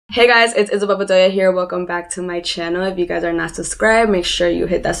Hey guys, it's Isabel Bedoya here. Welcome back to my channel. If you guys are not subscribed, make sure you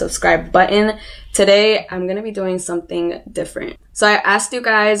hit that subscribe button. Today, I'm going to be doing something different. So I asked you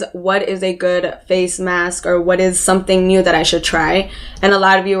guys what is a good face mask or what is something new that I should try. And a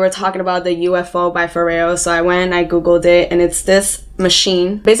lot of you were talking about the UFO by Foreo. So I went and I Googled it and it's this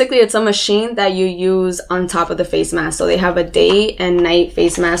machine. Basically, it's a machine that you use on top of the face mask. So they have a day and night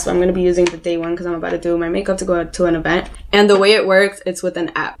face mask. So I'm going to be using the day one because I'm about to do my makeup to go to an event. And the way it works, it's with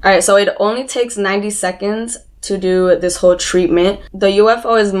an app. All right, so it only takes 90 seconds to do this whole treatment. The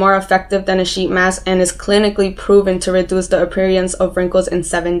UFO is more effective than a sheet mask and is clinically proven to reduce the appearance of wrinkles in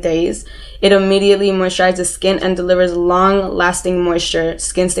 7 days. It immediately moisturizes skin and delivers long-lasting moisture.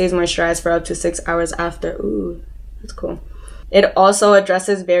 Skin stays moisturized for up to 6 hours after. Ooh, that's cool. It also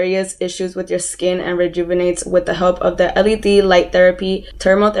addresses various issues with your skin and rejuvenates with the help of the LED light therapy,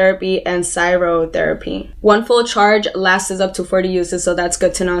 thermotherapy, and cryotherapy. One full charge lasts up to 40 uses, so that's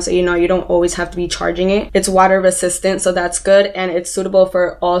good to know. So you know you don't always have to be charging it. It's water resistant, so that's good, and it's suitable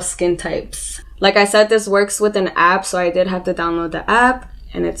for all skin types. Like I said, this works with an app, so I did have to download the app,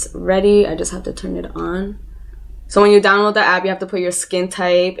 and it's ready. I just have to turn it on. So when you download the app, you have to put your skin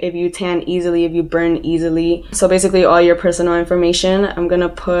type, if you tan easily, if you burn easily. So basically all your personal information. I'm going to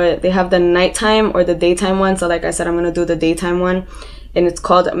put, they have the nighttime or the daytime one. So like I said, I'm going to do the daytime one. And it's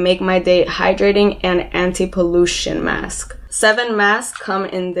called Make My Day Hydrating and Anti-Pollution Mask. 7 masks come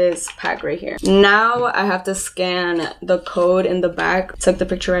in this pack right here. Now I have to scan the code in the back. Took the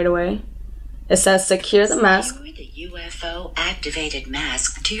picture right away. It says secure the mask. Secure the UFO activated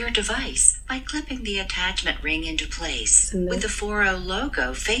mask to your device by clipping the attachment ring into place with the Foreo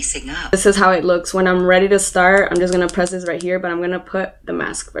logo facing up. This is how it looks. When I'm ready to start, I'm just gonna press this right here, but I'm gonna put the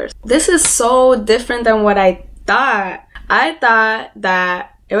mask first. This is so different than what I thought. I thought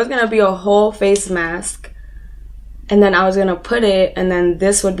that it was gonna be a whole face mask and then I was gonna put it and then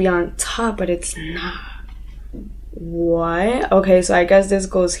this would be on top, but it's not. What? Okay, so I guess this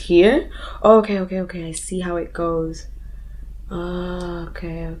goes here. Oh, okay. I see how it goes. Oh,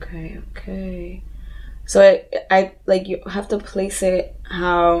 okay. So I like you have to place it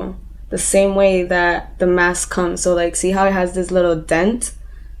how the same way that the mask comes. So like, see how it has this little dent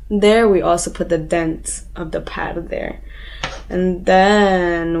there? We also put the dent of the pad there, and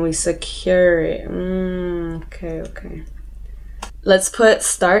then we secure it. Okay. Let's put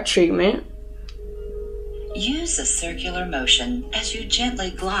start treatment. Use a circular motion as you gently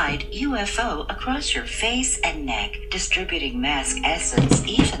glide UFO across your face and neck, distributing mask essence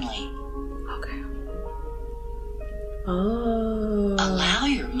evenly. Okay. Oh. Allow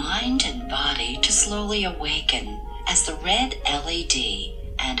your mind and body to slowly awaken as the red LED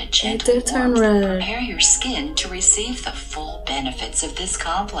and a gentle warmth prepare your skin to receive the full benefits of this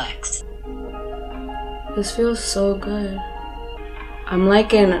complex. This feels so good. I'm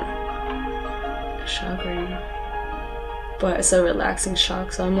like in shock right now, but it's a relaxing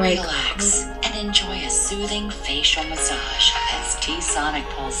shock, so I'm like, relax and enjoy a soothing facial massage as T-sonic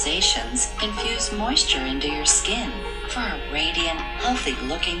pulsations infuse moisture into your skin for a radiant, healthy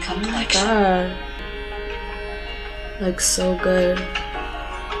looking complexion. Oh my God. Like so good.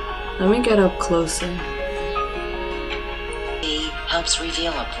 Let me get up closer. It helps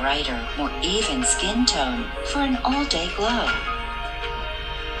reveal a brighter, more even skin tone for an all-day glow.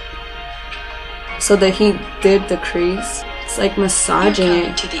 So the heat did the crease. It's like massaging You're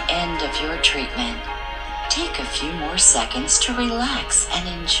coming it. to the end of your treatment. Take a few more seconds to relax and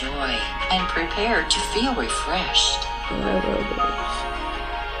enjoy and prepare to feel refreshed.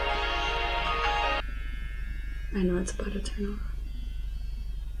 I know it's about to turn on.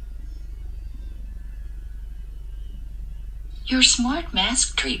 Your smart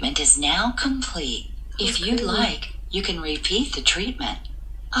mask treatment is now complete. If you'd like, you can repeat the treatment.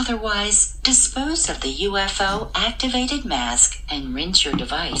 Otherwise, dispose of the UFO activated mask and rinse your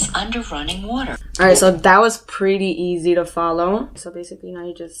device under running water. Alright, so that was pretty easy to follow. So basically now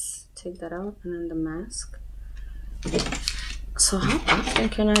you just take that out and then the mask. So how often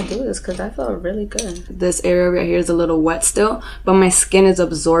can I do this? Because I feel really good. This area right here is a little wet still, but my skin is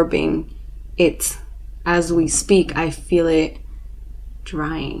absorbing it. As we speak, I feel it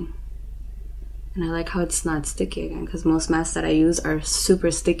drying. And I like how it's not sticky again, because most masks that I use are super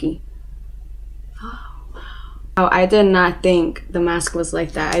sticky. Oh, wow. I did not think the mask was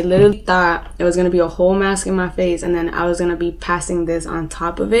like that. I literally thought it was going to be a whole mask in my face, and then I was going to be passing this on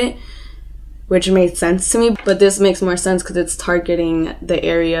top of it. which made sense to me, but this makes more sense because it's targeting the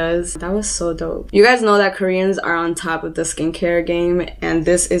areas. That was so dope. You guys know that Koreans are on top of the skincare game, and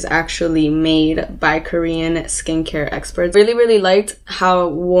this is actually made by Korean skincare experts. Really liked how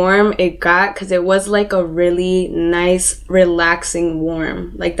warm it got, because it was like a really nice, relaxing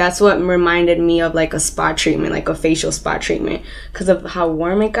warm. Like that's what reminded me of like a spa treatment, like a facial spa treatment, because of how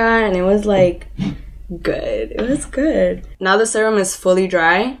warm it got, and it was like good. It was good. Now the serum is fully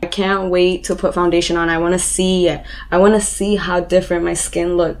dry. I can't wait to put foundation on. I want to see how different my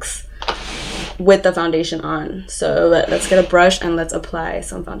skin looks with the foundation on. So let's get a brush and let's apply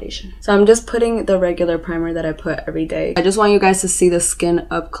some foundation. So I'm just putting the regular primer that I put every day. I just want you guys to see the skin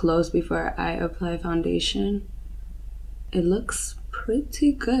up close before I apply foundation. It looks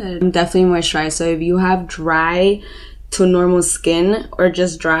pretty good. I'm definitely moisturized, so if you have dry to normal skin or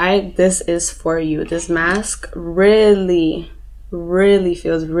just dry, this is for you. This mask really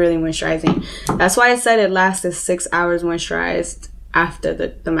feels really moisturizing. That's why I said it lasted 6 hours moisturized after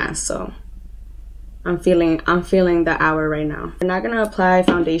the mask. So I'm feeling the hour right now. I'm not gonna apply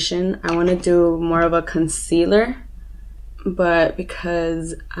foundation. I want to do more of a concealer, but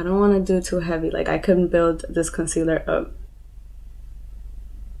because I don't want to do too heavy, like I couldn't build this concealer up.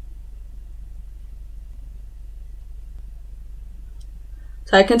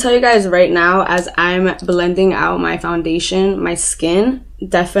 So I can tell you guys right now, as I'm blending out my foundation, my skin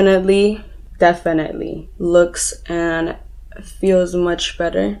definitely looks and feels much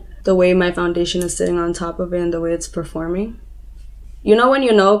better. The way my foundation is sitting on top of it and the way it's performing. You know when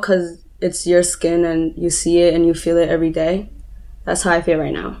you know, because it's your skin and you see it and you feel it every day? That's how I feel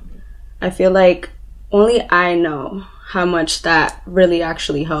right now. I feel like only I know how much that really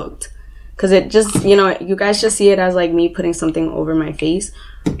actually helped. Because it just, you know, you guys just see it as like me putting something over my face.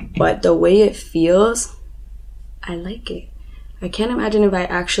 But the way it feels, I like it. I can't imagine if I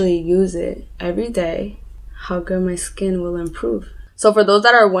actually use it every day, how good my skin will improve. So for those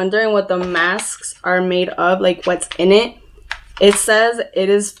that are wondering what the masks are made of, like what's in it, it says it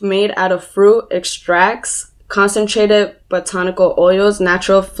is made out of fruit extracts, concentrated botanical oils,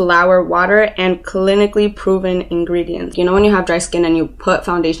 natural flower water, and clinically proven ingredients. You know when you have dry skin and you put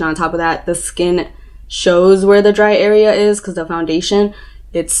foundation on top of that, the skin shows where the dry area is because the foundation,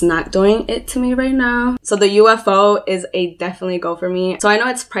 it's not doing it to me right now. So the UFO is a definitely go for me. So I know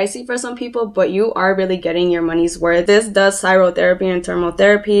it's pricey for some people, but you are really getting your money's worth. This does cryotherapy and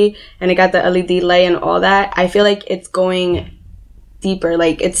thermotherapy, and it got the LED light and all that. I feel like it's going deeper,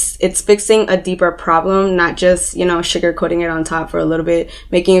 like it's fixing a deeper problem, not just, you know, sugarcoating it on top for a little bit,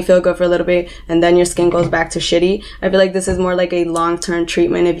 making you feel good for a little bit, and then your skin goes back to shitty. I feel like this is more like a long-term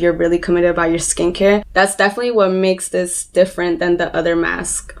treatment if you're really committed about your skincare. That's definitely what makes this different than the other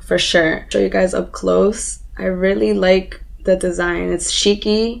mask, for sure. Show you guys up close. I really like the design. It's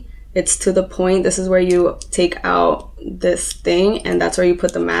chic-y, it's to the point. This is where you take out this thing, and that's where you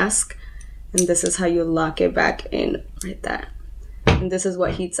put the mask, and this is how you lock it back in, like that. And this is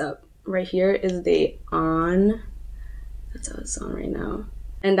what heats up. Right here is the on. That's how it's on right now.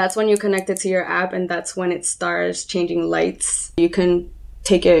 And that's when you connect it to your app, and that's when it starts changing lights. You can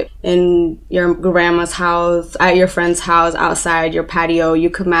take it in your grandma's house, at your friend's house, outside, your patio.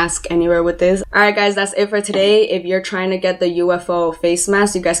 You could mask anywhere with this. Alright guys, that's it for today. If you're trying to get the UFO face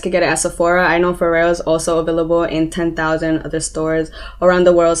mask, you guys could get it at Sephora. I know Foreo is also available in 10,000 other stores around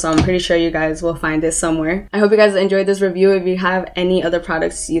the world, so I'm pretty sure you guys will find this somewhere. I hope you guys enjoyed this review. If you have any other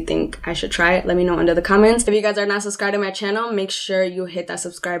products you think I should try, let me know under the comments. If you guys are not subscribed to my channel, make sure you hit that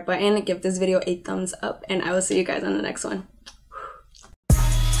subscribe button, give this video a thumbs up, and I will see you guys on the next one.